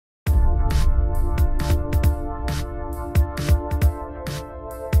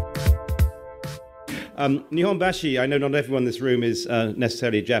Nihonbashi, I know not everyone in this room is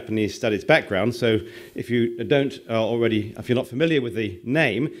necessarily a Japanese studies background, so if you don't already, if you're not familiar with the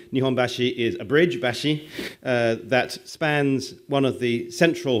name, Nihonbashi is a bridge, bashi, that spans one of the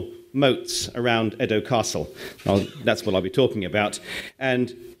central moats around Edo Castle. That's what I'll be talking about.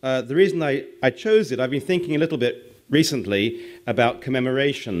 And the reason I chose it, I've been thinking a little bit recently about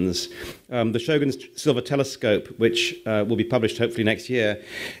commemorations. The Shogun's Silver Telescope, which will be published hopefully next year,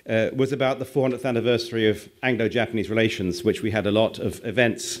 was about the 400th anniversary of Anglo-Japanese relations, which we had a lot of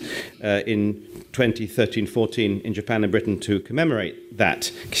events in 2013-14 in Japan and Britain to commemorate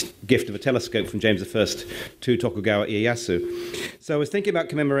that gift of a telescope from James I to Tokugawa Ieyasu. So I was thinking about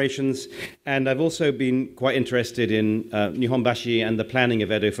commemorations, and I've also been quite interested in Nihonbashi and the planning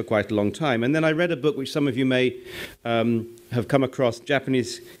of Edo for quite a long time. And then I read a book which some of you may have come across,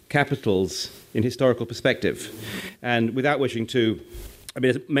 Japanese Capitals in Historical Perspective. And without wishing to, I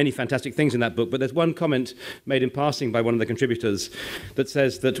mean, there's many fantastic things in that book, but there's one comment made in passing by one of the contributors that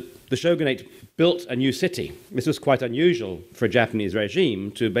says that the shogunate built a new city. This was quite unusual for a Japanese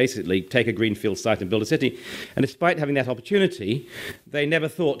regime to basically take a greenfield site and build a city. And despite having that opportunity, they never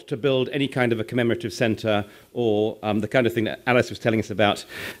thought to build any kind of a commemorative center or the kind of thing that Alice was telling us about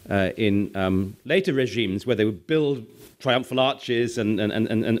in later regimes, where they would build triumphal arches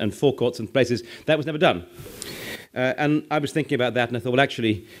and forecourts and places. That was never done. And I was thinking about that, and I thought, well,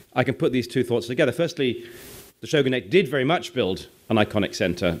 actually, I can put these two thoughts together. Firstly, the shogunate did very much build an iconic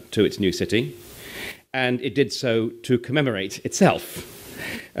center to its new city, and it did so to commemorate itself.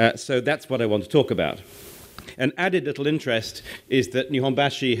 So that's what I want to talk about. An added little interest is that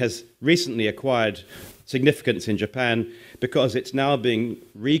Nihonbashi has recently acquired significance in Japan because it's now being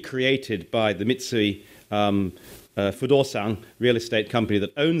recreated by the Mitsui Fudosan real estate company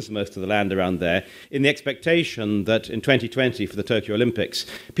that owns most of the land around there, in the expectation that in 2020 for the Tokyo Olympics,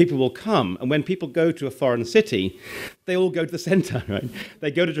 people will come, and when people go to a foreign city, they all go to the center, right?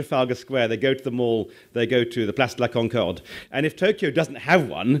 They go to Trafalgar Square, they go to the mall, they go to the Place de la Concorde. And if Tokyo doesn't have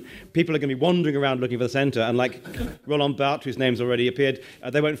one, people are going to be wandering around looking for the center, and like Roland Barthes, whose name's already appeared,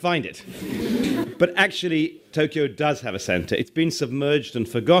 they won't find it. But actually, Tokyo does have a center. It's been submerged and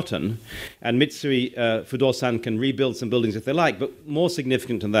forgotten, and Mitsui Fudosan can rebuild some buildings if they like, but more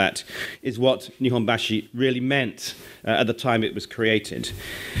significant than that is what Nihonbashi really meant at the time it was created.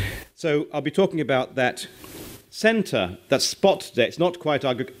 So I'll be talking about that center, that spot there. It's not quite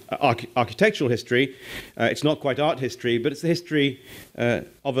architectural history, it's not quite art history, but it's the history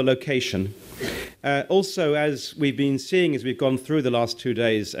of a location. Also, as we've been seeing as we've gone through the last 2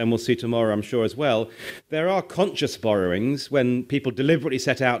 days, and we'll see tomorrow, I'm sure, as well, there are conscious borrowings when people deliberately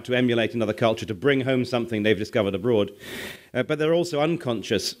set out to emulate another culture, to bring home something they've discovered abroad. But there are also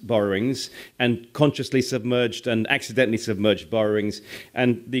unconscious borrowings and consciously submerged and accidentally submerged borrowings.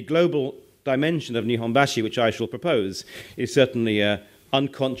 And the global dimension of Nihonbashi, which I shall propose, is certainly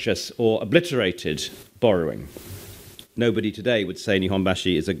unconscious or obliterated borrowing. Nobody today would say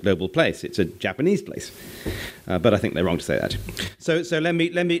Nihonbashi is a global place. It's a Japanese place, but I think they're wrong to say that. So let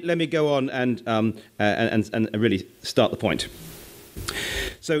me go on and really start the point.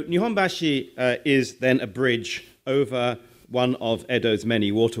 So Nihonbashi is then a bridge over one of Edo's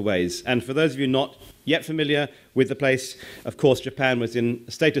many waterways. And for those of you not yet familiar with the place, of course, Japan was in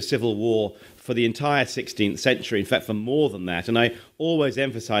a state of civil war for the entire 16th century, in fact, for more than that. And I always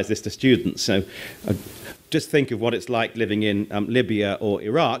emphasize this to students. So just think of what it's like living in Libya or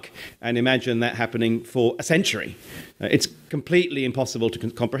Iraq, and imagine that happening for a century. It's completely impossible to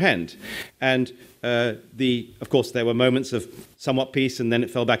comprehend. And of course, there were moments of somewhat peace, and then it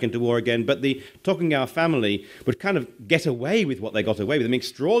fell back into war again. But the Tokugawa family would kind of get away with what they got away with. An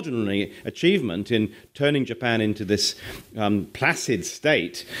extraordinary achievement in turning Japan into this placid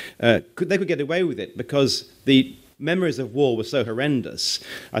state. They could get away with it because the memories of war were so horrendous.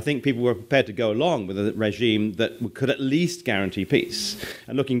 I think people were prepared to go along with a regime that could at least guarantee peace.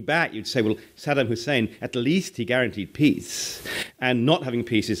 And looking back, you'd say, well, Saddam Hussein, at least he guaranteed peace. And not having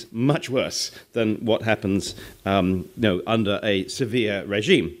peace is much worse than what happens under a severe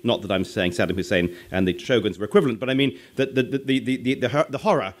regime. Not that I'm saying Saddam Hussein and the shoguns were equivalent, but I mean that the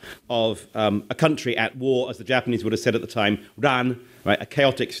horror of a country at war, as the Japanese would have said at the time, ran, right, a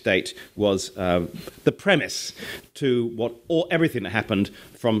chaotic state, was the premise to everything that happened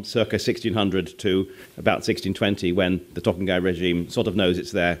from circa 1600 to about 1620, when the Tokugawa regime sort of knows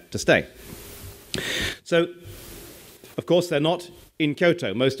it's there to stay. So, of course, they're not in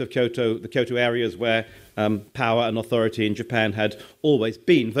Kyoto. Most of Kyoto, the Kyoto areas where power and authority in Japan had always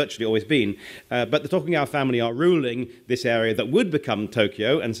been, virtually always been. But the Tokugawa family are ruling this area that would become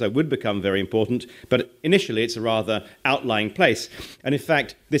Tokyo, and so would become very important. But initially, it's a rather outlying place. And in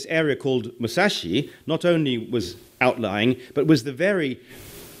fact, this area called Musashi not only was outlying, but was the very,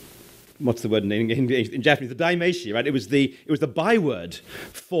 what's the word in Japanese? The daimeishi, right? It was the byword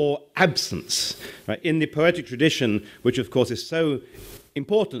for absence, right? In the poetic tradition, which of course is so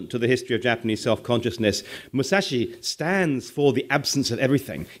important to the history of Japanese self-consciousness, Musashi stands for the absence of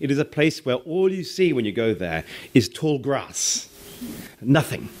everything. It is a place where all you see when you go there is tall grass,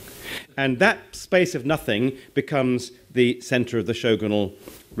 nothing. And that space of nothing becomes the center of the shogunal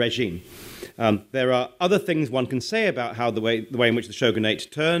regime. There are other things one can say about how the way in which the shogunate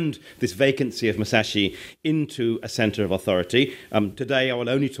turned this vacancy of Musashi into a center of authority. Today I will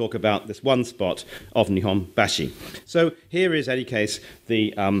only talk about this one spot of Nihonbashi. So here is, in any case,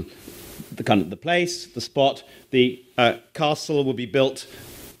 the kind of the place, the spot. The castle will be built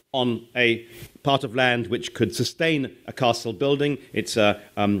on a part of land which could sustain a castle building. It's a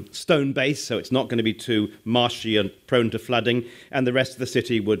stone base, so it's not going to be too marshy and prone to flooding, and the rest of the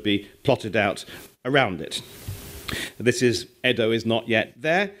city would be plotted out around it. Edo is not yet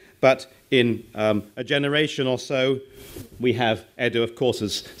there, but in a generation or so, we have Edo, of course,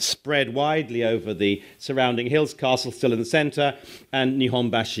 has spread widely over the surrounding hills, castle still in the center, and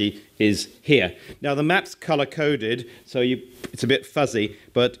Nihonbashi is here. Now, the map's color-coded, so it's a bit fuzzy,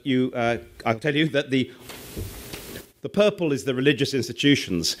 but I'll tell you that the purple is the religious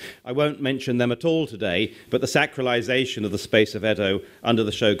institutions. I won't mention them at all today, but the sacralization of the space of Edo under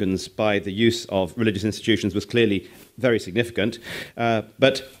the shoguns by the use of religious institutions was clearly very significant.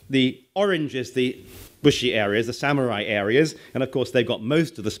 But the orange is the Bushi areas, the samurai areas, and of course they've got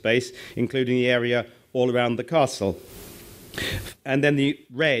most of the space, including the area all around the castle. And then the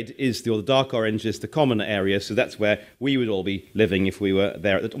red is the dark orange is the commoner area, so that's where we would all be living if we were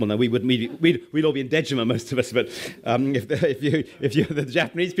there. Well, no, we'd all be in Dejima, most of us, but if the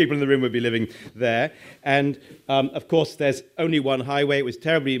Japanese people in the room would be living there. And of course, there's only one highway. It was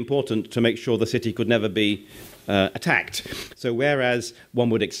terribly important to make sure the city could never be attacked. So whereas one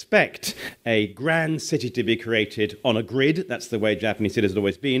would expect a grand city to be created on a grid, that's the way Japanese cities had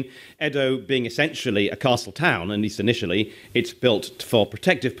always been, Edo being essentially a castle town, at least initially, it's built for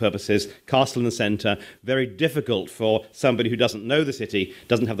protective purposes, castle in the center, very difficult for somebody who doesn't know the city,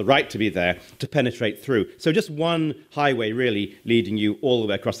 doesn't have the right to be there, to penetrate through. So just one highway really leading you all the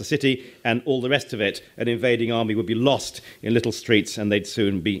way across the city, and all the rest of it, an invading army would be lost in little streets, and they'd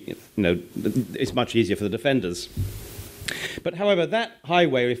soon be, it's much easier for the defenders. But however, that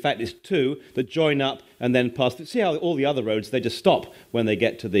highway, in fact, is two that join up and then pass through. See how all the other roads, they just stop when they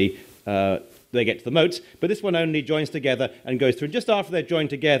get to the moats, but this one only joins together and goes through. And just after they're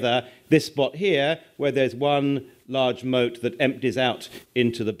joined together, this spot here, where there's one large moat that empties out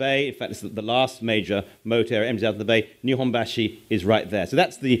into the bay, in fact, it's the last major moat area, empties out of the bay, Nihonbashi is right there. So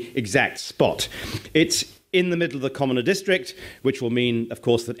that's the exact spot. It's in the middle of the commoner district, which will mean, of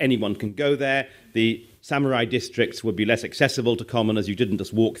course, that anyone can go there. The samurai districts would be less accessible to commoners. You didn't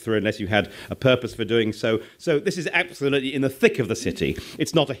just walk through unless you had a purpose for doing so. So this is absolutely in the thick of the city.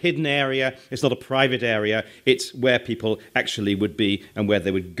 It's not a hidden area. It's not a private area. It's where people actually would be and where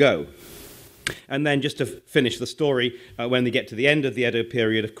they would go. And then just to finish the story, when they get to the end of the Edo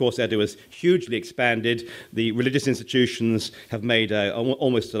period, of course, Edo has hugely expanded. The religious institutions have made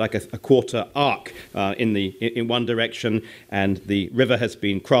almost like a quarter arc in one direction, and the river has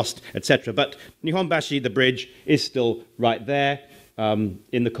been crossed, etc. But Nihonbashi, the bridge, is still right there.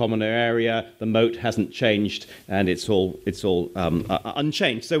 In the commoner area, the moat hasn't changed, and it's all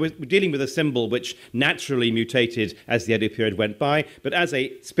unchanged. So we're dealing with a symbol which naturally mutated as the Edo period went by, but as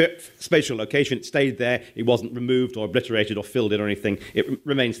a spatial location, it stayed there. It wasn't removed or obliterated or filled in or anything. It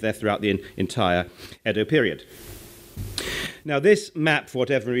remains there throughout the entire Edo period. Now, this map, for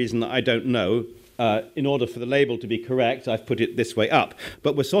whatever reason, I don't know, in order for the label to be correct, I've put it this way up.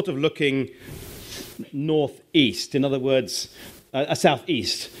 But we're sort of looking northeast, in other words,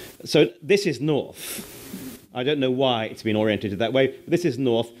 southeast. So this is north. I don't know why it's been oriented that way, but this is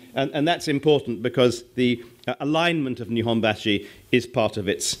north, and that's important because the alignment of Nihonbashi is part of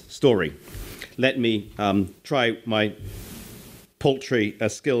its story. Let me try my paltry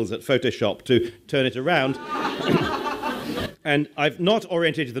skills at Photoshop to turn it around. And I've not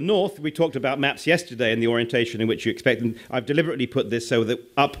orientated to the north. We talked about maps yesterday and the orientation in which you expect them. I've deliberately put this so that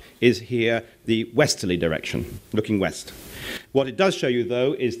up is here, the westerly direction, looking west. What it does show you,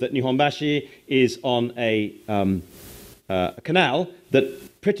 though, is that Nihonbashi is on a canal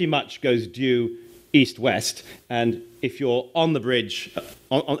that pretty much goes due east-west, and if you're on the bridge at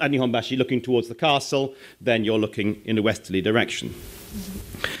Nihonbashi looking towards the castle, then you're looking in a westerly direction.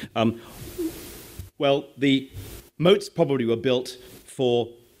 Well, the moats probably were built for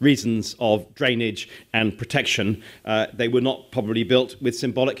reasons of drainage and protection. They were not probably built with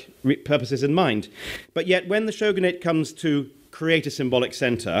symbolic purposes in mind. But yet, when the shogunate comes to create a symbolic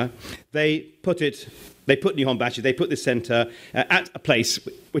center, they put Nihonbashi, they put this center at a place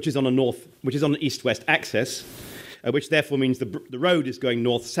which is on an east-west axis, which therefore means the road is going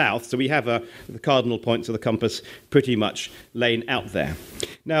north-south. So we have the cardinal points of the compass pretty much laid out there.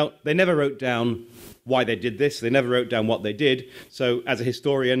 Now, they never wrote down why they did this. They never wrote down what they did. So as a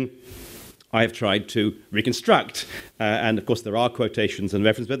historian, I have tried to reconstruct, and of course there are quotations and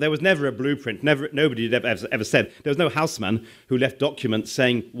references, but there was never a blueprint. Nobody had ever said. There was no houseman who left documents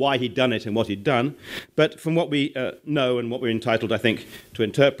saying why he'd done it and what he'd done. But from what we know and what we're entitled, I think, to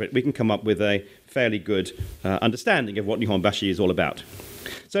interpret, we can come up with a fairly good understanding of what Nihonbashi is all about.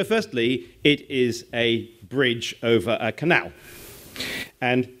 So firstly, it is a bridge over a canal.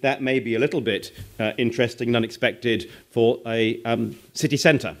 And that may be a little bit interesting and unexpected for a city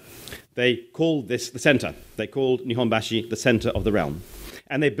centre. They called this the centre. They called Nihonbashi the centre of the realm.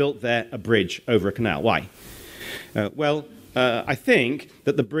 And they built there a bridge over a canal. Why? I think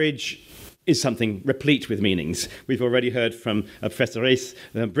that the bridge is something replete with meanings. We've already heard from Professor Reis,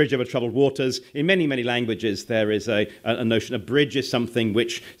 bridge over troubled waters. In many, many languages, there is a notion. A bridge is something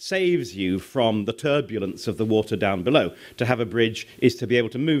which saves you from the turbulence of the water down below. To have a bridge is to be able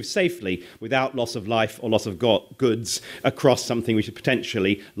to move safely without loss of life or loss of goods across something which is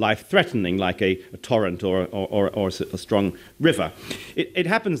potentially life-threatening, like a torrent or a strong river. It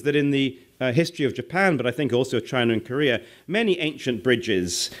happens that in the history of Japan, but I think also China and Korea, many ancient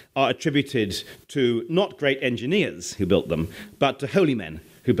bridges are attributed to not great engineers who built them, but to holy men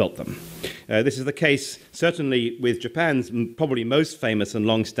who built them. This is the case certainly with Japan's probably most famous and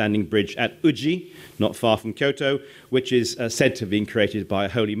long-standing bridge at Uji, not far from Kyoto, which is said to have been created by a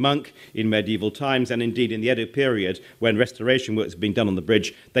holy monk in medieval times, and indeed in the Edo period, when restoration work was being done on the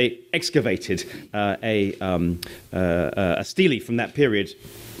bridge, they excavated a stele from that period,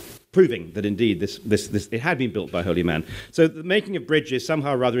 proving that indeed it had been built by a holy man. So the making of bridges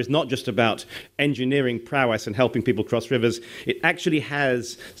somehow or other is not just about engineering prowess and helping people cross rivers. It actually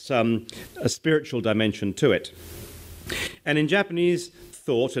has a spiritual dimension to it. And in Japanese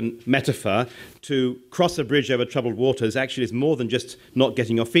thought and metaphor, to cross a bridge over troubled waters actually is more than just not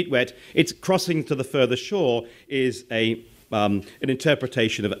getting your feet wet. It's crossing to the further shore is an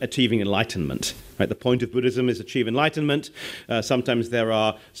interpretation of achieving enlightenment. Right? The point of Buddhism is achieve enlightenment. Sometimes there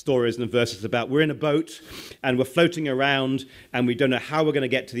are stories and verses about we're in a boat and we're floating around and we don't know how we're going to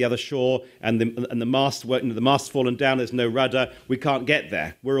get to the other shore, and the mast's fallen down. There's no rudder. We can't get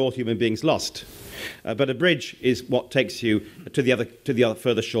there. We're all human beings lost. But a bridge is what takes you to the other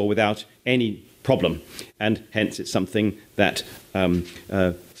further shore without any problem, and hence it's something that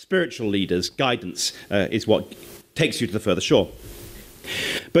spiritual leaders' guidance is what takes you to the further shore.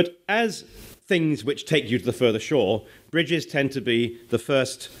 But as things which take you to the further shore, bridges tend to be the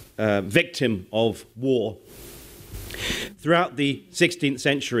first victim of war. Throughout the 16th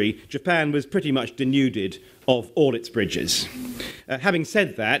century, Japan was pretty much denuded of all its bridges. Having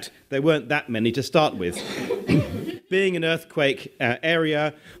said that, there weren't that many to start with. Being an earthquake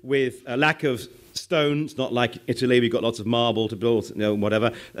area with a lack of stones, not like Italy, we've got lots of marble to build,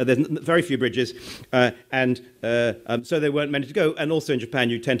 whatever. There's very few bridges, and so there weren't many to go. And also in Japan,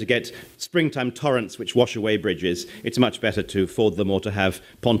 you tend to get springtime torrents which wash away bridges. It's much better to ford them or to have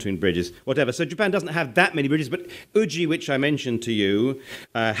pontoon bridges, whatever. So Japan doesn't have that many bridges, but Uji, which I mentioned to you,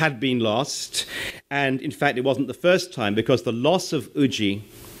 had been lost. And in fact, it wasn't the first time, because the loss of Uji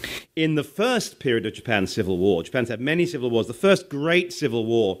in the first period of Japan's civil war — Japan's had many civil wars — the first great civil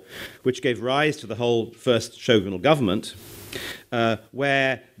war, which gave rise to the whole first shogunal government,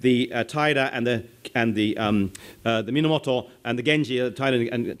 where the Taira and the Minamoto and the Genji, Taira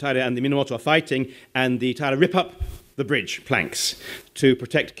and the Minamoto are fighting, and the Taira rip up the bridge planks to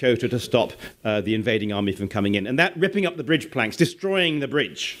protect Kyoto, to stop the invading army from coming in. And that ripping up the bridge planks, destroying the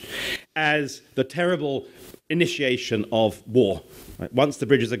bridge, as the terrible initiation of war. Right? Once the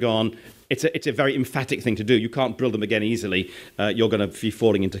bridges are gone, it's a very emphatic thing to do. You can't build them again easily. You're going to be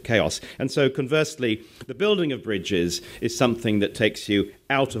falling into chaos. And so conversely, the building of bridges is something that takes you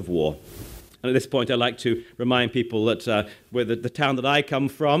out of war. And at this point, I'd like to remind people that where the town that I come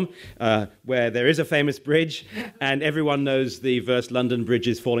from, where there is a famous bridge, and everyone knows the verse, London Bridge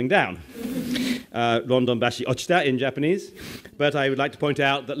is falling down. Nihonbashi ochita in Japanese. But I would like to point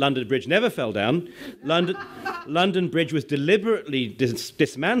out that London Bridge never fell down. London Bridge was deliberately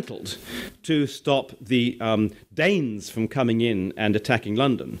dismantled to stop the Danes from coming in and attacking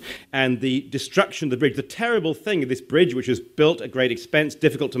London. And the destruction of the bridge, the terrible thing of this bridge, which was built at great expense,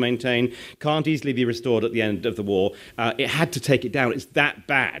 difficult to maintain, can't easily be restored at the end of the war, it had to take it down. It's that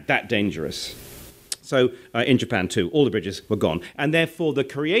bad, that dangerous. So in Japan too, all the bridges were gone. And therefore the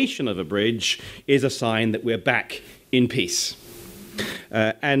creation of a bridge is a sign that we're back in peace.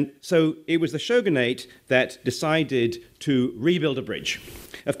 And so it was the shogunate that decided to rebuild a bridge.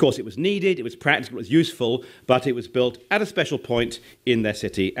 Of course, it was needed, it was practical, it was useful, but it was built at a special point in their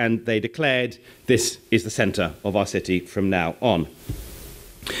city, and they declared, this is the centre of our city from now on.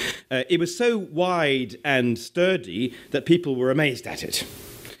 It was so wide and sturdy that people were amazed at it.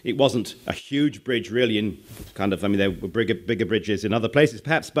 It wasn't a huge bridge, really, there were bigger bridges in other places,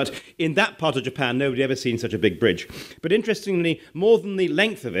 perhaps, but in that part of Japan, nobody had ever seen such a big bridge. But interestingly, more than the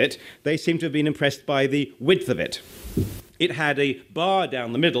length of it, they seem to have been impressed by the width of it. It had a bar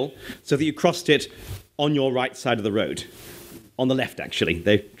down the middle, so that you crossed it on your right side of the road. On the left, actually.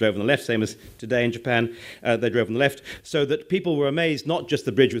 They drove on the left, same as today in Japan. They drove on the left, so that people were amazed, not just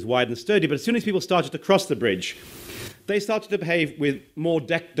the bridge was wide and sturdy, but as soon as people started to cross the bridge, they started to behave with more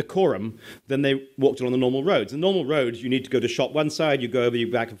decorum than they walked on the normal roads. The normal roads, you need to go to shop one side, you go over, you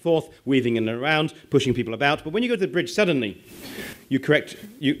back and forth, weaving in and around, pushing people about. But when you go to the bridge, suddenly, you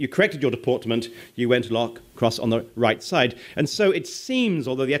corrected your deportment, you went across on the right side. And so it seems,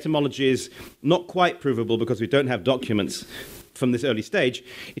 although the etymology is not quite provable because we don't have documents from this early stage,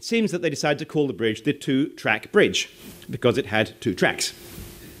 it seems that they decided to call the bridge the two-track bridge because it had two tracks.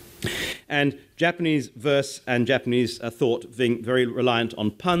 And Japanese verse and Japanese thought being very reliant on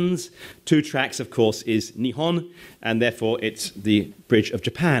puns. Two tracks, of course, is Nihon, and therefore it's the bridge of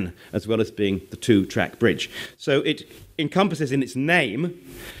Japan, as well as being the two-track bridge. So it encompasses in its name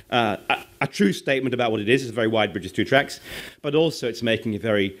a true statement about what it is. It's a very wide bridge, it's two tracks, but also it's making a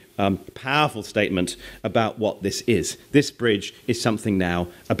very powerful statement about what this is. This bridge is something now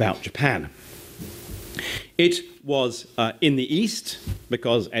about Japan. It was in the east,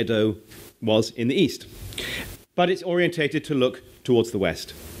 because Edo was in the east. But it's orientated to look towards the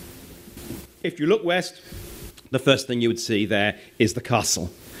west. If you look west, the first thing you would see there is the castle.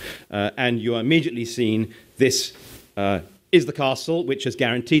 And you are immediately seeing this is the castle, which has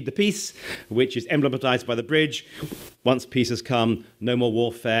guaranteed the peace, which is emblematized by the bridge. Once peace has come, no more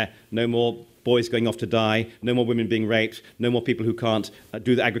warfare, no more boys going off to die, no more women being raped, no more people who can't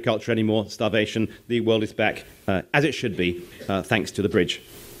do the agriculture anymore, starvation. The world is back as it should be, thanks to the bridge.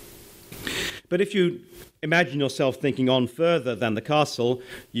 But if you imagine yourself thinking on further than the castle,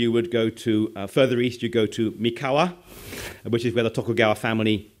 you would go to, further east, you go to Mikawa, which is where the Tokugawa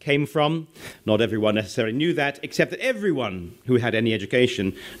family came from. Not everyone necessarily knew that, except that everyone who had any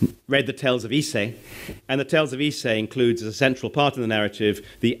education read the Tales of Ise. And the Tales of Ise includes, as a central part of the narrative,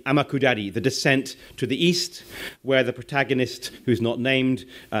 the Amakudari, the descent to the east, where the protagonist, who's not named,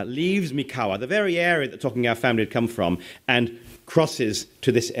 leaves Mikawa, the very area that the Tokugawa family had come from, and crosses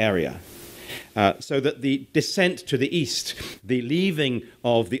to this area. So that the descent to the east, the leaving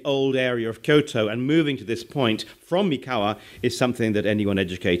of the old area of Kyoto and moving to this point from Mikawa is something that anyone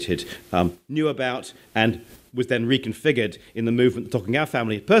educated knew about and was then reconfigured in the movement the Tokugawa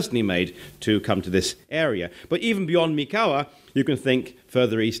family had personally made to come to this area. But even beyond Mikawa, you can think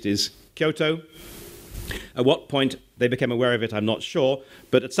further east is Kyoto. At what point they became aware of it, I'm not sure,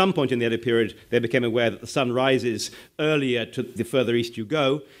 but at some point in the Edo period, they became aware that the sun rises earlier to the further east you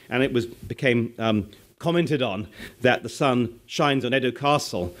go, and it became commented on that the sun shines on Edo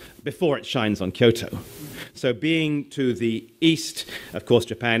Castle before it shines on Kyoto. So being to the east, of course,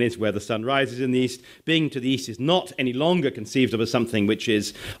 Japan is where the sun rises in the east. Being to the east is not any longer conceived of as something which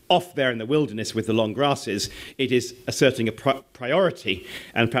is off there in the wilderness with the long grasses. It is asserting a priority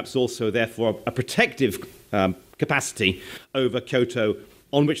and perhaps also, therefore, a protective capacity over Kyoto,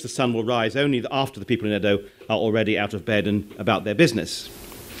 on which the sun will rise only after the people in Edo are already out of bed and about their business.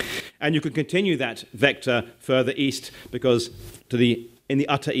 And you can continue that vector further east because in the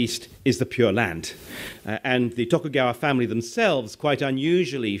utter east is the Pure Land. And the Tokugawa family themselves, quite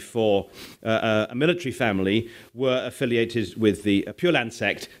unusually for a military family, were affiliated with the Pure Land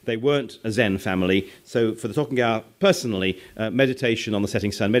sect. They weren't a Zen family. So for the Tokugawa personally, meditation on the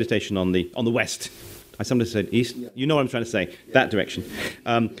setting sun, meditation on the west. I sometimes said east. Yeah. You know what I'm trying to say. Yeah. That direction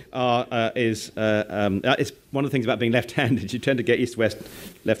is one of the things about being left-handed. You tend to get east, west,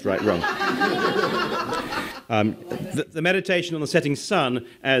 left, right, wrong. The meditation on the setting sun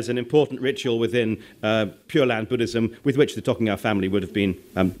as an important ritual within Pure Land Buddhism, with which the Tokugawa family would have been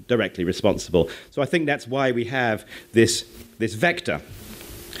directly responsible. So I think that's why we have this vector.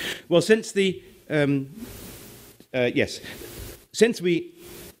 Well, since since we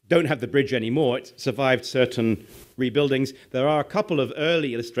don't have the bridge anymore, it survived certain rebuildings. There are a couple of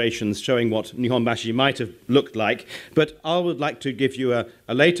early illustrations showing what Nihonbashi might have looked like, but I would like to give you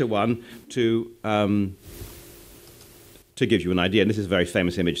a later one to give you an idea. And this is a very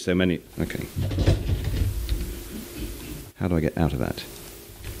famous image, so many... Okay. How do I get out of that?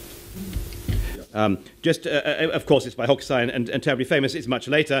 Of course, it's by Hokusai and terribly famous. It's much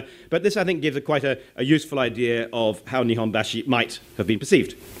later. But this, I think, gives quite a useful idea of how Nihonbashi might have been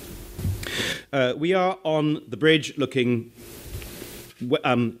perceived. We are on the bridge looking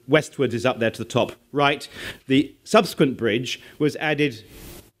westwards, is up there to the top right. The subsequent bridge was added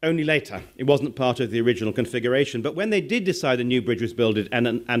only later. It wasn't part of the original configuration. But when they did decide a new bridge was built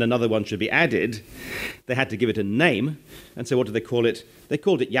and another one should be added, they had to give it a name. And so what did they call it? They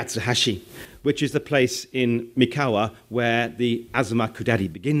called it Yatsuhashi, which is the place in Mikawa where the Azuma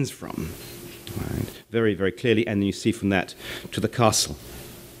Kudari begins from. Right. Very, very clearly. And then you see from that to the castle.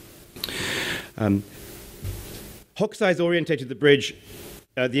 Hokusai's orientated the bridge,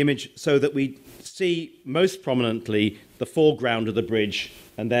 the image, so that we see most prominently the foreground of the bridge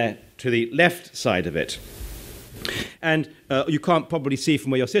and there to the left side of it. And you can't probably see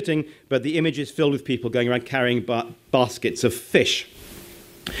from where you're sitting, but the image is filled with people going around carrying baskets of fish.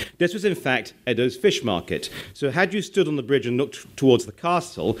 This was, in fact, Edo's fish market. So had you stood on the bridge and looked towards the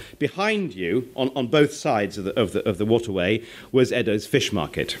castle, behind you, on both sides of the waterway, was Edo's fish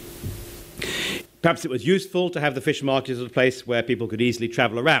market. Perhaps it was useful to have the fish market as a place where people could easily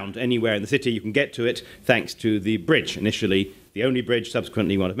travel around. Anywhere in the city you can get to it thanks to the bridge. Initially the only bridge,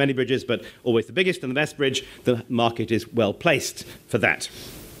 subsequently one of many bridges, but always the biggest and the best bridge. The market is well placed for that.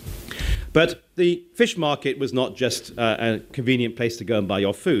 But the fish market was not just a convenient place to go and buy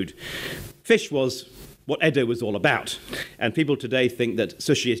your food. Fish was what Edo was all about. And people today think that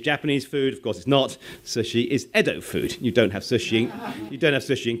sushi is Japanese food. Of course, it's not. Sushi is Edo food. You don't have sushi. You don't have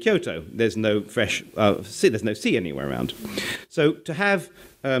sushi in Kyoto. There's no fresh sea. There's no sea anywhere around. So to have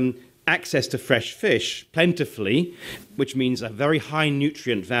access to fresh fish plentifully, which means a very high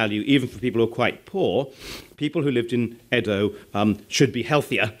nutrient value, even for people who are quite poor, people who lived in Edo should be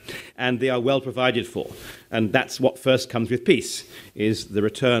healthier, and they are well provided for. And that's what first comes with peace, is the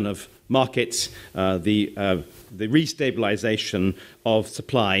return of markets, the restabilization of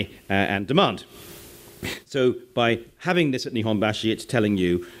supply and demand. So by having this at Nihonbashi, it's telling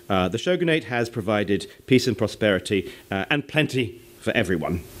you the shogunate has provided peace and prosperity and plenty for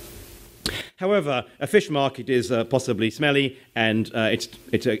everyone. However, a fish market is possibly smelly, and it's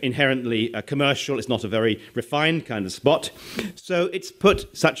inherently commercial. It's not a very refined kind of spot. So it's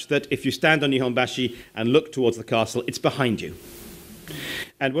put such that if you stand on Nihonbashi and look towards the castle, it's behind you.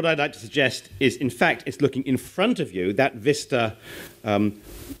 And what I'd like to suggest is, in fact, it's looking in front of you. That vista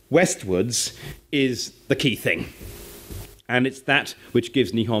westwards is the key thing. And it's that which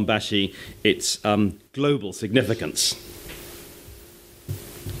gives Nihonbashi its global significance.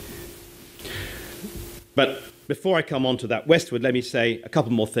 But before I come on to that westward, let me say a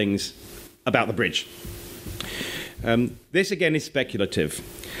couple more things about the bridge. This, again, is speculative.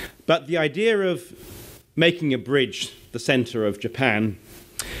 But the idea of making a bridge the center of Japan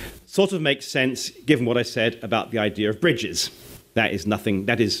sort of makes sense, given what I said about the idea of bridges. That is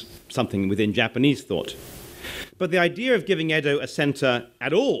something within Japanese thought. But the idea of giving Edo a center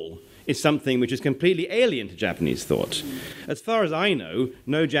at all is something which is completely alien to Japanese thought. As far as I know,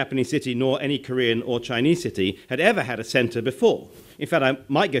 no Japanese city, nor any Korean or Chinese city, had ever had a center before. In fact, I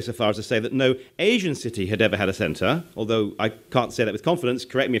might go so far as to say that no Asian city had ever had a center, although I can't say that with confidence,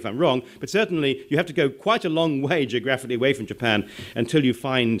 correct me if I'm wrong, but certainly you have to go quite a long way geographically away from Japan until you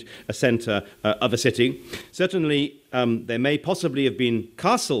find a center of a city. Certainly, there may possibly have been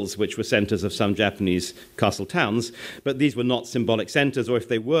castles which were centers of some Japanese castle towns, but these were not symbolic centers, or if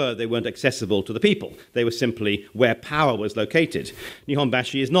they were, they weren't accessible to the people. They were simply where power was located.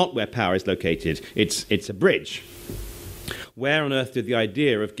 Nihonbashi is not where power is located. It's a bridge. Where on earth did the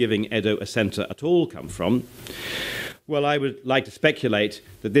idea of giving Edo a center at all come from? Well, I would like to speculate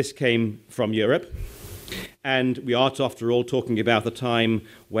that this came from Europe. And we are, after all, talking about the time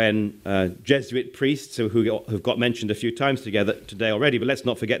when Jesuit priests, who have got mentioned a few times today already, but let's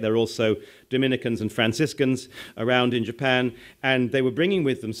not forget there are also Dominicans and Franciscans around in Japan, and they were bringing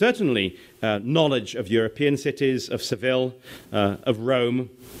with them certainly knowledge of European cities, of Seville, of Rome,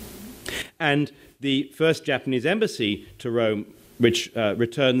 and the first Japanese embassy to Rome which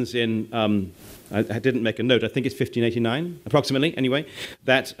returns in, I didn't make a note, I think it's 1589, approximately, anyway,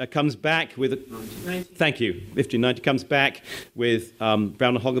 that comes back with, 1990. thank you, 1590, comes back with Brown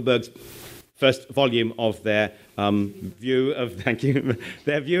and Hogerberg's first volume of their view of, thank you,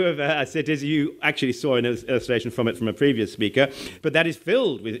 their view of cities. You actually saw an illustration from it from a previous speaker, but that is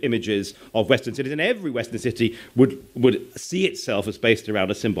filled with images of Western cities, and every Western city would see itself as based around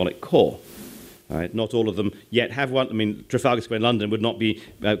a symbolic core. Right? Not all of them yet have one. I mean, Trafalgar Square in London would not be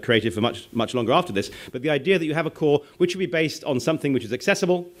created for much longer after this, but the idea that you have a core which would be based on something which is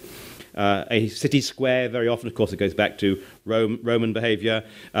accessible, a city square, very often, of course, it goes back to Roman behavior.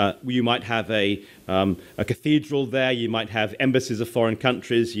 You might have a cathedral there, you might have embassies of foreign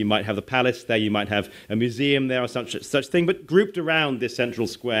countries, you might have the palace there, you might have a museum there or such thing, but grouped around this central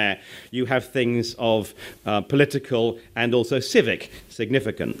square, you have things of political and also civic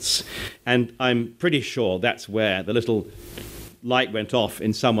significance. And I'm pretty sure that's where the little light went off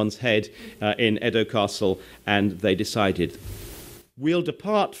in someone's head in Edo Castle, and they decided, we'll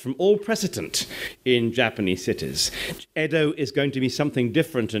depart from all precedent in Japanese cities. Edo is going to be something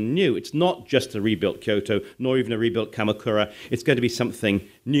different and new. It's not just a rebuilt Kyoto, nor even a rebuilt Kamakura. It's going to be something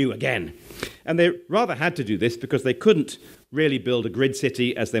new again. And they rather had to do this because they couldn't really build a grid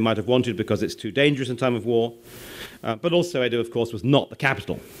city as they might have wanted because it's too dangerous in time of war. But also Edo, of course, was not the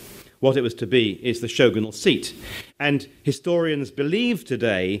capital. What it was to be is the shogunal seat. And historians believe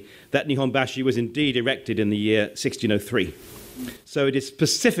today that Nihonbashi was indeed erected in the year 1603. So it is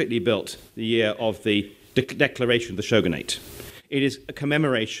specifically built the year of the declaration of the shogunate. It is a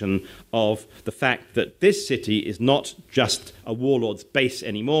commemoration of the fact that this city is not just a warlord's base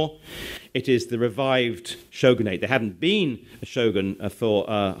anymore. It is the revived shogunate. There hadn't been a shogun for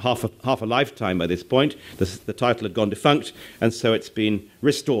half a lifetime by this point. The title had gone defunct, and so it's been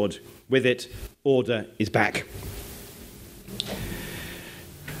restored. With it, order is back.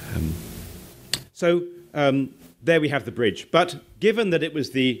 There we have the bridge. But given that it was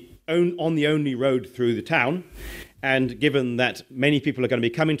on the only road through the town, and given that many people are going to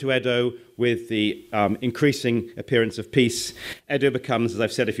be coming to Edo with the increasing appearance of peace, Edo becomes, as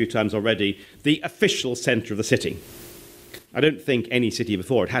I've said a few times already, the official centre of the city. I don't think any city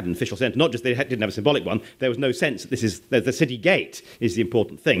before it had an official centre. Not just they didn't have a symbolic one. There was no sense that the city gate is the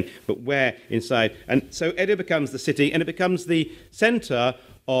important thing, but where inside. And so Edo becomes the city, and it becomes the centre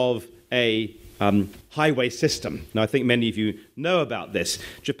of a highway system. Now, I think many of you know about this.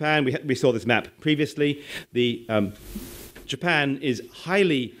 Japan, we saw this map previously. Japan is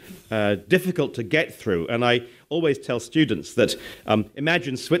highly difficult to get through, and I always tell students that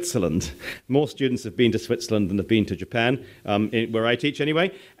imagine Switzerland. More students have been to Switzerland than have been to Japan, where I teach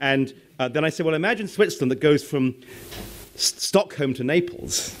anyway. And then I say, well, imagine Switzerland that goes from Stockholm to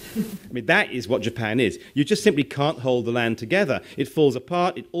Naples. I mean, that is what Japan is. You just simply can't hold the land together. It falls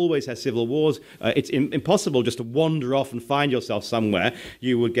apart. It always has civil wars. It's impossible just to wander off and find yourself somewhere.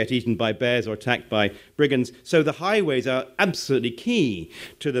 You would get eaten by bears or attacked by brigands. So the highways are absolutely key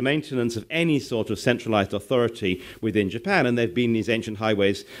to the maintenance of any sort of centralized authority within Japan, and there have been these ancient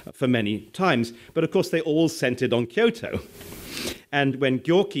highways for many times. But of course, they all centered on Kyoto. And when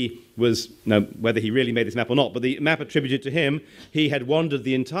Gyorky was, whether he really made this map or not, but the map attributed to him, he had wandered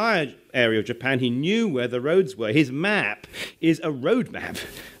the entire area of Japan. He knew where the roads were. His map is a road map.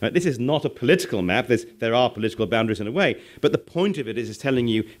 This is not a political map. There are political boundaries in a way, but the point of it is telling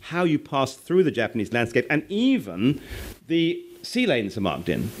you how you pass through the Japanese landscape, and even the sea lanes are marked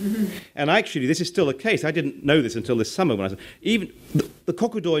in. Mm-hmm. And actually, this is still the case. I didn't know this until this summer when I was... Even the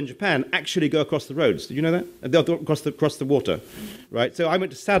kokudo in Japan actually go across the roads. Did you know that? They'll go across the water, right? So I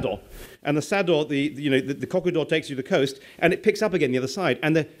went to Sado, and the Sado, the kokudo takes you to the coast, and it picks up again the other side.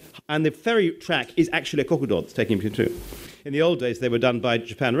 And the ferry track is actually a kokudo that's taking you to. In the old days, they were done by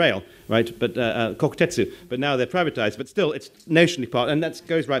Japan Rail, right? But Kokutetsu. But now they're privatized. But still, it's nationally part, and that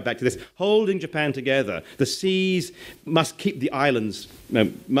goes right back to this holding Japan together. The seas must keep the islands,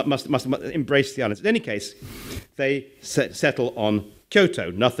 must embrace the islands. In any case, they settle on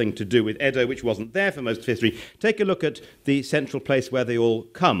Kyoto, nothing to do with Edo, which wasn't there for most of history. Take a look at the central place where they all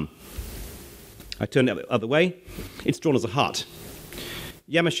come. I turn it the other way. It's drawn as a heart.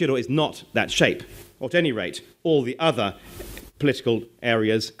 Yamashiro is not that shape. Or at any rate, all the other political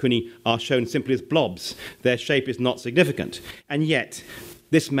areas, kuni, are shown simply as blobs. Their shape is not significant. And yet,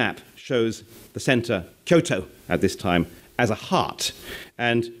 this map shows the center, Kyoto, at this time, as a heart.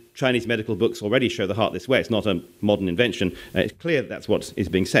 And Chinese medical books already show the heart this way. It's not a modern invention. It's clear that's what is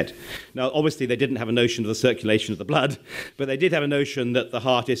being said. Now, obviously, they didn't have a notion of the circulation of the blood, but they did have a notion that the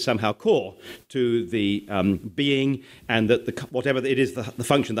heart is somehow core to the being, and that whatever it is, the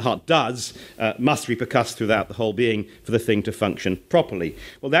function the heart does must repercuss throughout the whole being for the thing to function properly.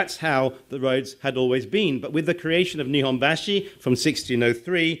 Well, that's how the roads had always been. But with the creation of Nihonbashi from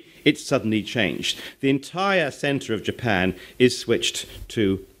 1603, it suddenly changed. The entire center of Japan is switched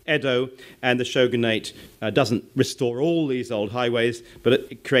to Edo, and the shogunate doesn't restore all these old highways, but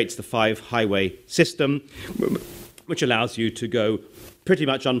it creates the 5-highway system, which allows you to go pretty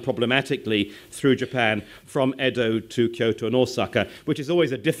much unproblematically through Japan from Edo to Kyoto and Osaka, which is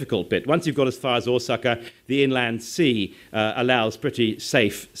always a difficult bit. Once you've got as far as Osaka, the inland sea allows pretty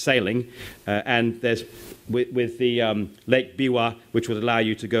safe sailing, and there's with the Lake Biwa, which would allow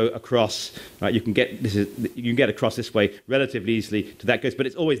you to go across. You can get across this way relatively easily to that coast, but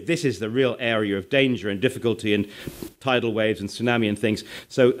this is the real area of danger and difficulty and tidal waves and tsunami and things.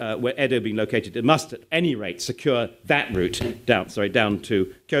 So where Edo being located, it must at any rate secure that route down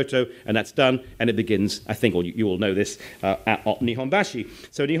to Kyoto, and that's done, and it begins, I think, or you all know this, at Nihonbashi.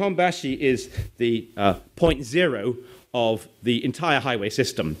 So Nihonbashi is the point zero of the entire highway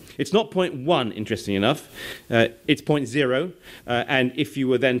system. It's not point 1, interestingly enough. It's point 0. And if you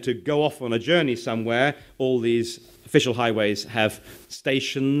were then to go off on a journey somewhere, all these official highways have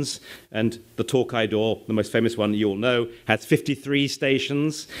stations, and the Tokaido, the most famous one you all know, has 53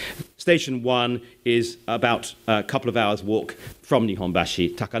 stations. Station 1 is about a couple of hours' walk from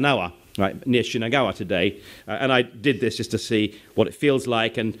Nihonbashi, Takanawa, right, near Shinagawa today, and I did this just to see what it feels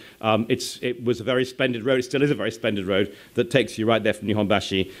like, and it was a very splendid road. It still is a very splendid road that takes you right there from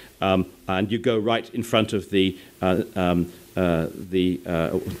Nihonbashi, and you go right in front of if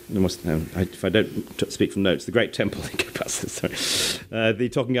I don't speak from notes, the great temple. Sorry, the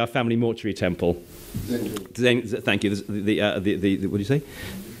Tokugawa family mortuary temple. Thank you. The what do you say?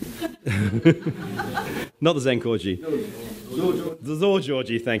 Not the Zenkoji. The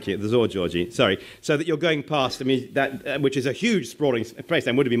Zorjoji, thank you, the Zorjoji, sorry. So that you're going past, that which is a huge sprawling place,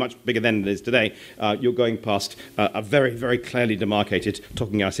 and would be much bigger than it is today. You're going past a very, very clearly demarcated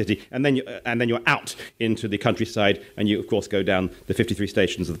Tokugawa city, and then you're out into the countryside, and you, of course, go down the 53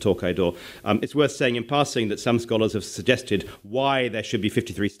 stations of the Tokaido. It's worth saying in passing that some scholars have suggested why there should be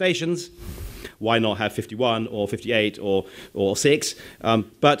 53 stations. Why not have 51 or 58 or 6?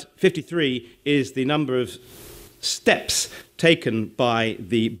 But 53 is the number of steps taken by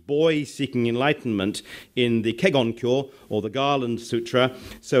the boy seeking enlightenment in the Kegon-kyo, or the Garland Sutra.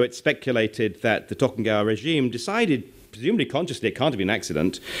 So it's speculated that the Tokugawa regime decided, presumably consciously, it can't have been an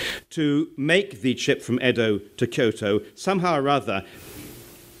accident, to make the trip from Edo to Kyoto somehow or other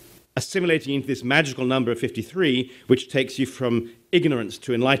assimilating into this magical number of 53, which takes you from ignorance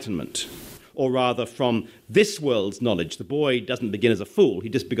to enlightenment. Or rather, from this world's knowledge, the boy doesn't begin as a fool, he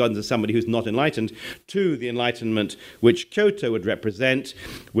just begins as somebody who's not enlightened, to the enlightenment which Kyoto would represent,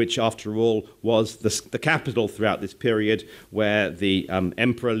 which, after all, was the capital throughout this period, where the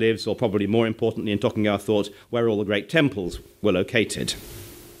emperor lives, or probably more importantly in Tokugawa thought, where all the great temples were located.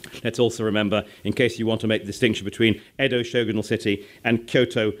 Let's also remember, in case you want to make the distinction between Edo shogunal city and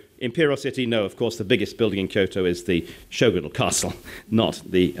Kyoto imperial city, no, of course, the biggest building in Kyoto is the shogunal castle, not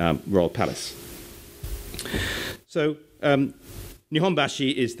the royal palace. So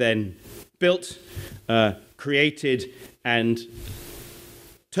Nihonbashi is then built, created, and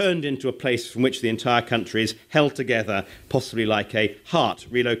turned into a place from which the entire country is held together, possibly like a heart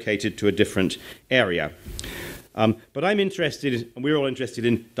relocated to a different area. But I'm interested, and we're all interested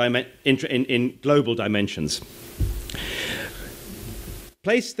in global dimensions.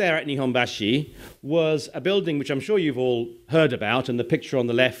 Placed there at Nihonbashi was a building which I'm sure you've all heard about, and the picture on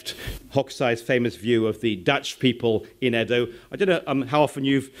the left, Hokusai's famous view of the Dutch people in Edo. I don't know how often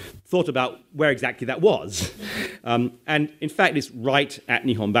you've thought about where exactly that was. And in fact, it's right at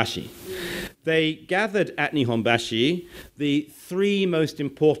Nihonbashi. They gathered at Nihonbashi the 3 most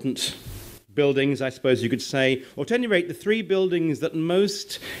important buildings, I suppose you could say, or at any rate, the 3 buildings that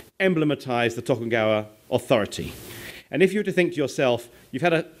most emblematize the Tokugawa authority. And if you were to think to yourself, you've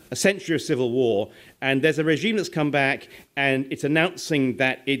had a century of civil war, and there's a regime that's come back, and it's announcing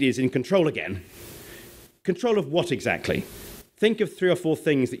that it is in control again. Control of what exactly? Think of 3 or 4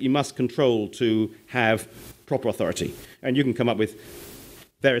 things that you must control to have proper authority. And you can come up with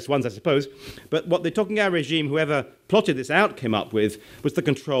various ones, I suppose. But what the Tokugawa regime, whoever plotted this out, came up with was the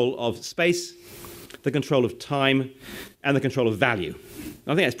control of space, the control of time, and the control of value.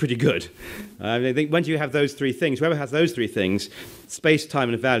 I think that's pretty good. I think once you have those 3 things, whoever has those 3 things, space, time,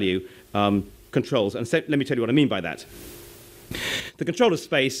 and value, controls. And so, let me tell you what I mean by that. The control of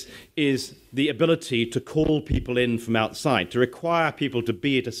space is the ability to call people in from outside, to require people to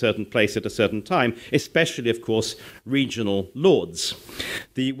be at a certain place at a certain time, especially, of course, regional lords.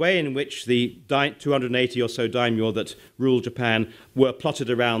 The way in which the 280 or so daimyo that ruled Japan were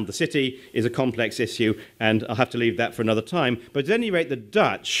plotted around the city is a complex issue, and I'll have to leave that for another time. But at any rate, the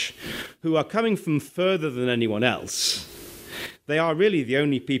Dutch, who are coming from further than anyone else, they are really the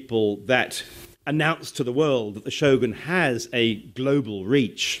only people that announce to the world that the shogun has a global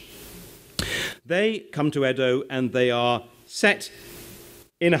reach. They come to Edo and they are set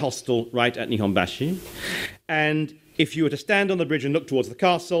in a hostel right at Nihonbashi. And if you were to stand on the bridge and look towards the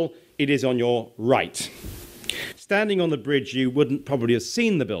castle, it is on your right. Standing on the bridge, you wouldn't probably have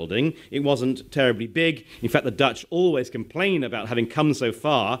seen the building. It wasn't terribly big. In fact, the Dutch always complain about having come so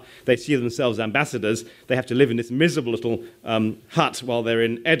far. They see themselves ambassadors. They have to live in this miserable little hut while they're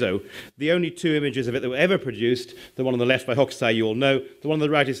in Edo. The only two images of it that were ever produced, the one on the left by Hokusai, you all know. The one on the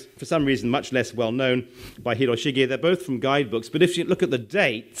right is, for some reason, much less well known, by Hiroshige. They're both from guidebooks. But if you look at the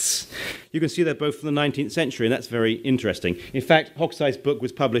dates, you can see they're both from the 19th century, and that's very interesting. In fact, Hokusai's book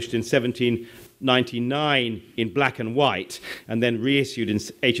was published in 1799 in black and white, and then reissued in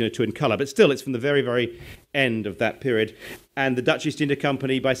 1802 in colour. But still, it's from the very, very end of that period. And the Dutch East India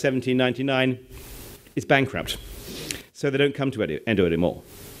Company, by 1799, is bankrupt. So they don't come to Edo anymore.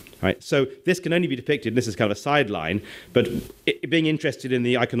 Right? So this can only be depicted, and this is kind of a sideline, but being interested in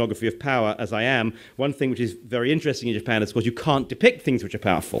the iconography of power as I am, one thing which is very interesting in Japan is, of course, you can't depict things which are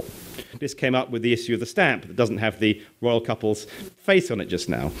powerful. This came up with the issue of the stamp that doesn't have the royal couple's face on it just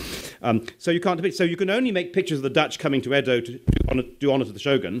now. So you can't depict. So you can only make pictures of the Dutch coming to Edo to do honour to the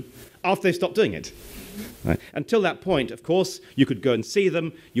shogun after they stopped doing it. Right? Until that point, of course, you could go and see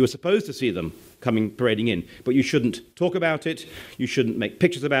them. You were supposed to see them coming parading in, but you shouldn't talk about it, you shouldn't make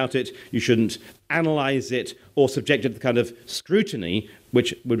pictures about it, you shouldn't analyze it or subject it to the kind of scrutiny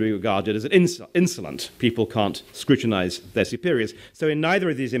which would be regarded as insolent. People can't scrutinize their superiors. So in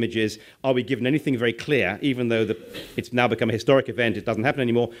neither of these images are we given anything very clear, even though it's now become a historic event, it doesn't happen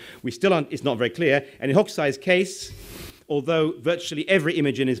anymore. It's not very clear. And in Hokusai's case, although virtually every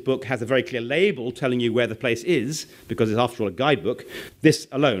image in his book has a very clear label telling you where the place is, because it's after all a guidebook, this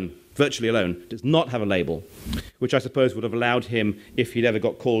alone, virtually alone, does not have a label, which I suppose would have allowed him, if he'd ever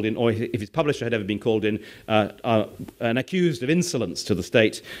got called in, or if his publisher had ever been called in, and accused of insolence to the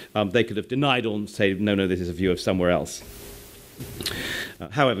state, they could have denied all and say, no, this is a view of somewhere else.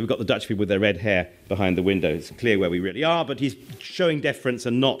 However, we've got the Dutch people with their red hair behind the window. It's clear where we really are, but he's showing deference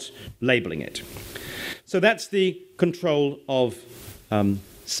and not labeling it. So that's the control of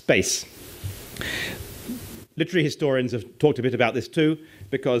space. Literary historians have talked a bit about this too,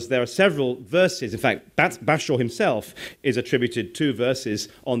 because there are several verses. In fact, Basho himself is attributed 2 verses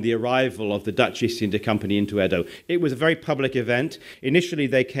on the arrival of the Dutch East India Company into Edo. It was a very public event. Initially,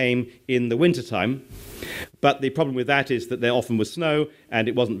 they came in the wintertime, but the problem with that is that there often was snow, and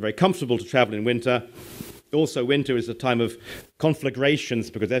it wasn't very comfortable to travel in winter. Also, winter is a time of conflagrations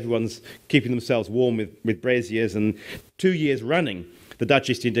because everyone's keeping themselves warm with braziers, and 2 years running, the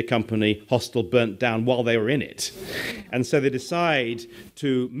Dutch East India Company hostel burnt down while they were in it. And so they decide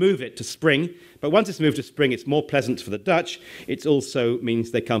to move it to spring. But once it's moved to spring, it's more pleasant for the Dutch. It also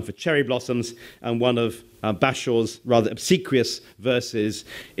means they come for cherry blossoms. And one of Basho's rather obsequious verses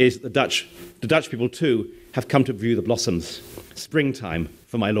is the Dutch people too have come to view the blossoms. Springtime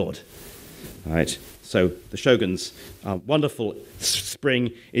for my lord. All right. So the shogun's wonderful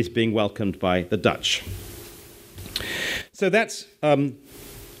spring is being welcomed by the Dutch. So that's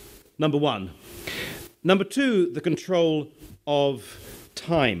number one. Number two, the control of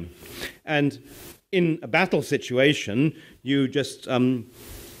time. And in a battle situation, you just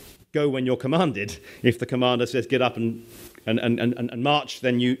go when you're commanded. If the commander says get up and march,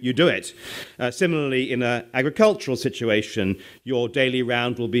 then you do it. Similarly, in an agricultural situation, your daily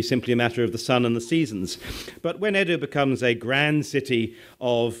round will be simply a matter of the sun and the seasons. But when Edo becomes a grand city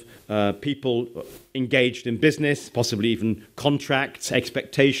of people engaged in business, possibly even contracts,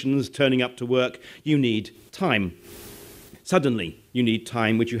 expectations, turning up to work, you need time. Suddenly, you need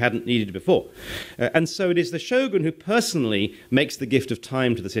time which you hadn't needed before. And so it is the shogun who personally makes the gift of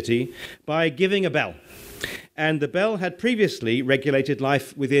time to the city by giving a bell. And the bell had previously regulated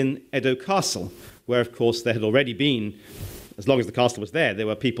life within Edo Castle, where, of course, there had already been, as long as the castle was there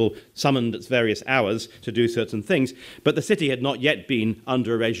were people summoned at various hours to do certain things, but the city had not yet been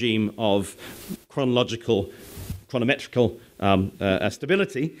under a regime of chronometrical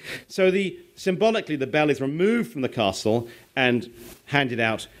stability. So symbolically, the bell is removed from the castle and handed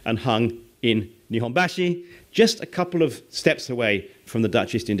out and hung in Nihonbashi, just a couple of steps away from the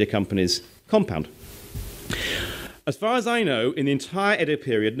Dutch East India Company's compound. As far as I know, in the entire Edo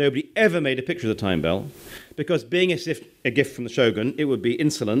period, nobody ever made a picture of the time bell, because being as if a gift from the shogun, it would be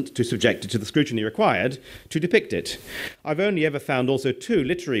insolent to subject it to the scrutiny required to depict it. I've only ever found also 2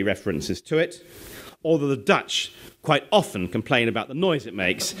 literary references to it, although the Dutch quite often complain about the noise it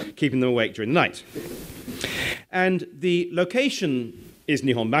makes, keeping them awake during the night. And the location is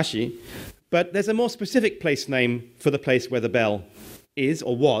Nihonbashi, but there's a more specific place name for the place where the bell is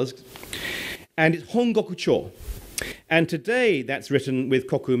or was, and it's Hongokucho. And today that's written with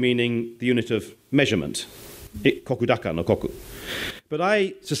koku, meaning the unit of measurement. Kokudaka no koku. But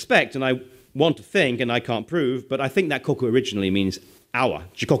I suspect, and I want to think, and I can't prove, but I think that koku originally means hour,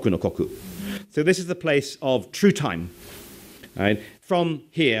 jikoku no koku. So this is the place of true time. Right? From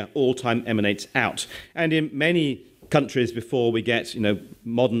here, all time emanates out. And in many countries before we get,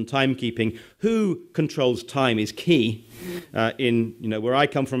 modern timekeeping, who controls time is key. In, where I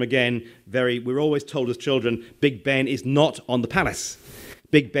come from again, we're always told as children, Big Ben is not on the palace.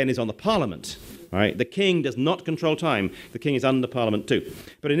 Big Ben is on the parliament. Right? The king does not control time. The king is under parliament too.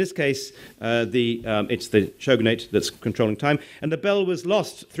 But in this case, it's the shogunate that's controlling time. And the bell was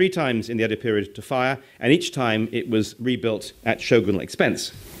lost 3 times in the Edo period to fire, and each time it was rebuilt at shogunal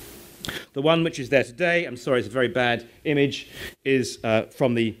expense. The one which is there today, I'm sorry, it's a very bad image, is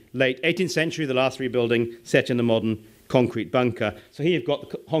from the late 18th century, the last rebuilding, set in a modern concrete bunker. So here you've got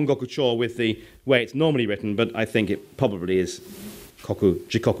the Hongokucho with the way it's normally written, but I think it probably is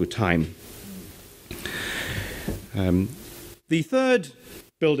jikoku time. The third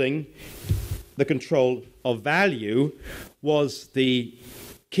building, the control of value, was the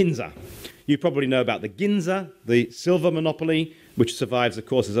kinza. You probably know about the ginza, the silver monopoly, which survives, of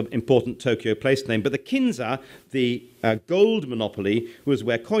course, as an important Tokyo place name. But the kinza, the gold monopoly, was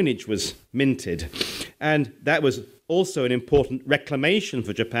where coinage was minted. And that was also an important reclamation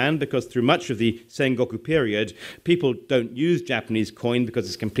for Japan, because through much of the Sengoku period, people don't use Japanese coin because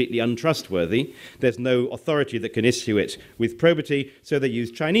it's completely untrustworthy. There's no authority that can issue it with probity, so they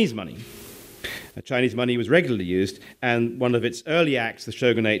use Chinese money. Chinese money was regularly used, and one of its early acts, the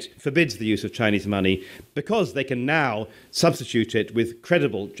shogunate, forbids the use of Chinese money because they can now substitute it with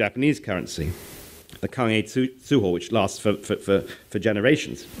credible Japanese currency, the Kange Tsuho, which lasts for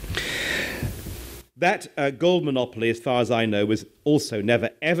generations. That gold monopoly, as far as I know, was also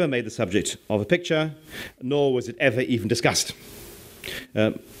never ever made the subject of a picture, nor was it ever even discussed.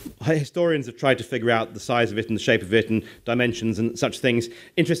 Historians have tried to figure out the size of it and the shape of it and dimensions and such things.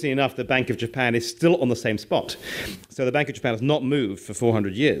 Interestingly enough, the Bank of Japan is still on the same spot. So the Bank of Japan has not moved for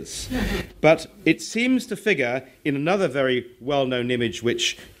 400 years. But it seems to figure in another very well-known image,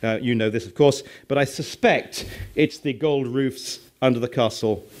 which you know this, of course, but I suspect it's the gold roofs under the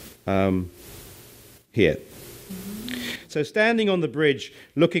castle here. So standing on the bridge,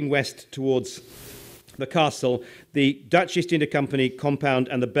 looking west towards the castle, the Dutch East India Company compound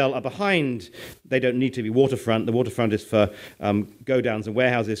and the bell are behind. They don't need to be waterfront. The waterfront is for go-downs and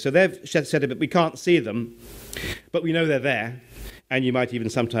warehouses. So they've said it, but we can't see them. But we know they're there, and you might even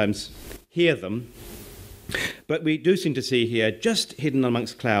sometimes hear them. But we do seem to see here, just hidden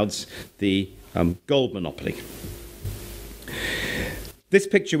amongst clouds, the gold monopoly. This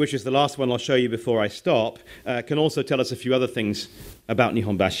picture, which is the last one I'll show you before I stop, can also tell us a few other things about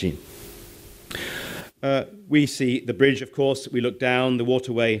Nihonbashi. We see the bridge, of course. We look down the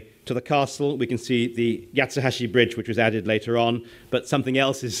waterway to the castle. We can see the Yatsuhashi Bridge, which was added later on. But something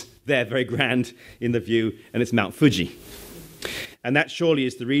else is there, very grand in the view, and it's Mount Fuji. And that surely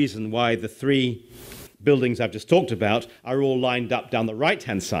is the reason why the 3 buildings I've just talked about are all lined up down the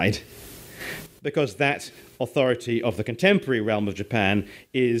right-hand side, because that authority of the contemporary realm of Japan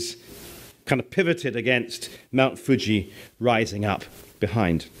is kind of pivoted against Mount Fuji rising up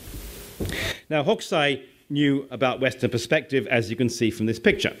behind. Now, Hokusai knew about Western perspective, as you can see from this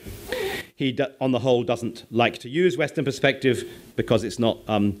picture. He, on the whole, doesn't like to use Western perspective because it's not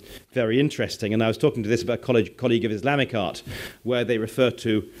very interesting. And I was talking to this about a colleague of Islamic art, where they refer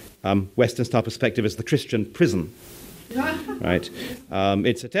to Western-style perspective as the Christian prison. Right?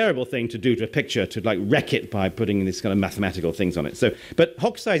 It's a terrible thing to do to a picture, to like wreck it by putting these kind of mathematical things on it. So, but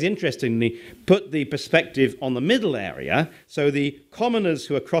Hokusai, interestingly, put the perspective on the middle area, so the commoners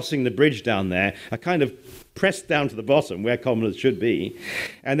who are crossing the bridge down there are kind of pressed down to the bottom where commoners should be.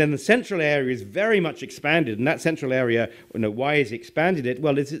 And then the central area is very much expanded. And that central area, why has he expanded it?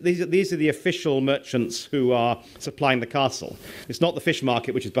 Well, these are the official merchants who are supplying the castle. It's not the fish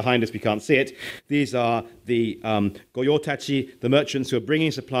market, which is behind us, we can't see it. These are the goyotachi, the merchants who are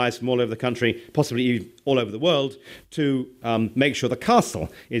bringing supplies from all over the country, possibly all over the world to make sure the castle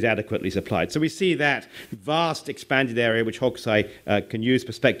is adequately supplied. So we see that vast expanded area which Hokusai can use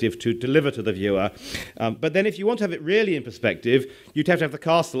perspective to deliver to the viewer. But then if you want to have it really in perspective, you'd have to have the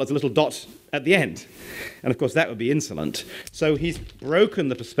castle as a little dot at the end. And of course that would be insolent. So he's broken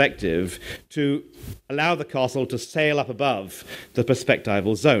the perspective to allow the castle to sail up above the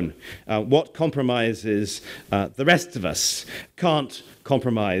perspectival zone. What compromises the rest of us can't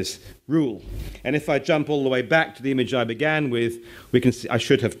compromise rule. And if I jump all the way back to the image I began with, we can see, I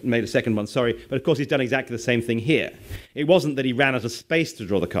should have made a second one, sorry, but of course he's done exactly the same thing here. It wasn't that he ran out of space to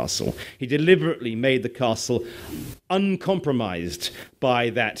draw the castle. He deliberately made the castle uncompromised by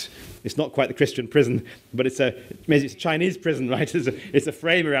that. It's not quite the Christian prison, but it's a Chinese prison, right? It's a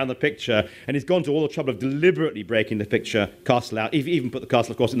frame around the picture, and he's gone to all the trouble of deliberately breaking the picture castle out, even put the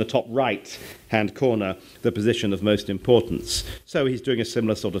castle, of course, in the top right-hand corner, the position of most importance. So he's doing a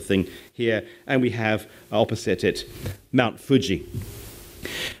similar sort of thing here, and we have opposite it Mount Fuji.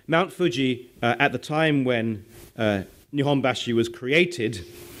 Mount Fuji, at the time when Nihonbashi was created,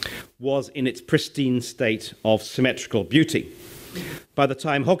 was in its pristine state of symmetrical beauty. By the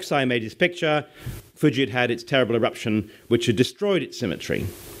time Hokusai made his picture, Fuji had had its terrible eruption, which had destroyed its symmetry.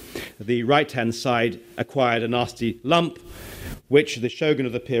 The right-hand side acquired a nasty lump, which the shogun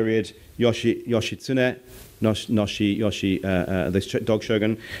of the period, Yoshitsune, the dog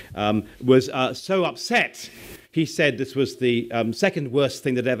shogun, was so upset. He said this was the second worst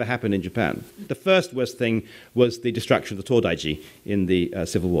thing that ever happened in Japan. The first worst thing was the destruction of the Todaiji in the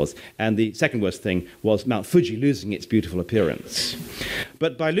civil wars. And the second worst thing was Mount Fuji losing its beautiful appearance.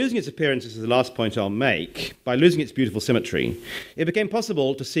 But by losing its appearance, this is the last point I'll make, by losing its beautiful symmetry, it became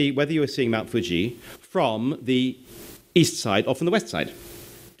possible to see whether you were seeing Mount Fuji from the east side or from the west side.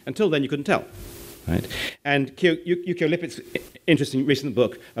 Until then, you couldn't tell. Right? And Yukio Lippitt's interesting recent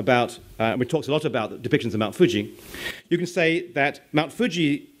book about, which talks a lot about depictions of Mount Fuji, you can say that Mount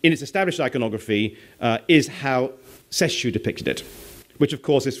Fuji, in its established iconography, is how Sesshu depicted it, which of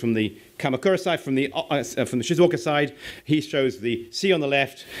course is from the Kamakura side, from the Shizuoka side. He shows the sea on the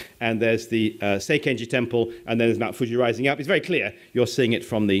left, and there's the Seikenji temple, and then there's Mount Fuji rising up. It's very clear you're seeing it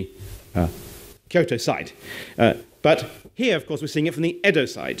from the Kyoto side. But here, of course, we're seeing it from the Edo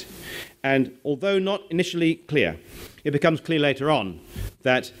side. And although not initially clear, it becomes clear later on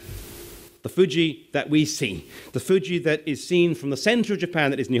that the Fuji that we see, the Fuji that is seen from the center of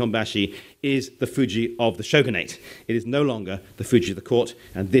Japan, that is Nihonbashi, is the Fuji of the shogunate. It is no longer the Fuji of the court,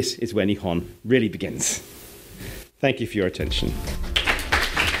 and this is where Nihon really begins. Thank you for your attention.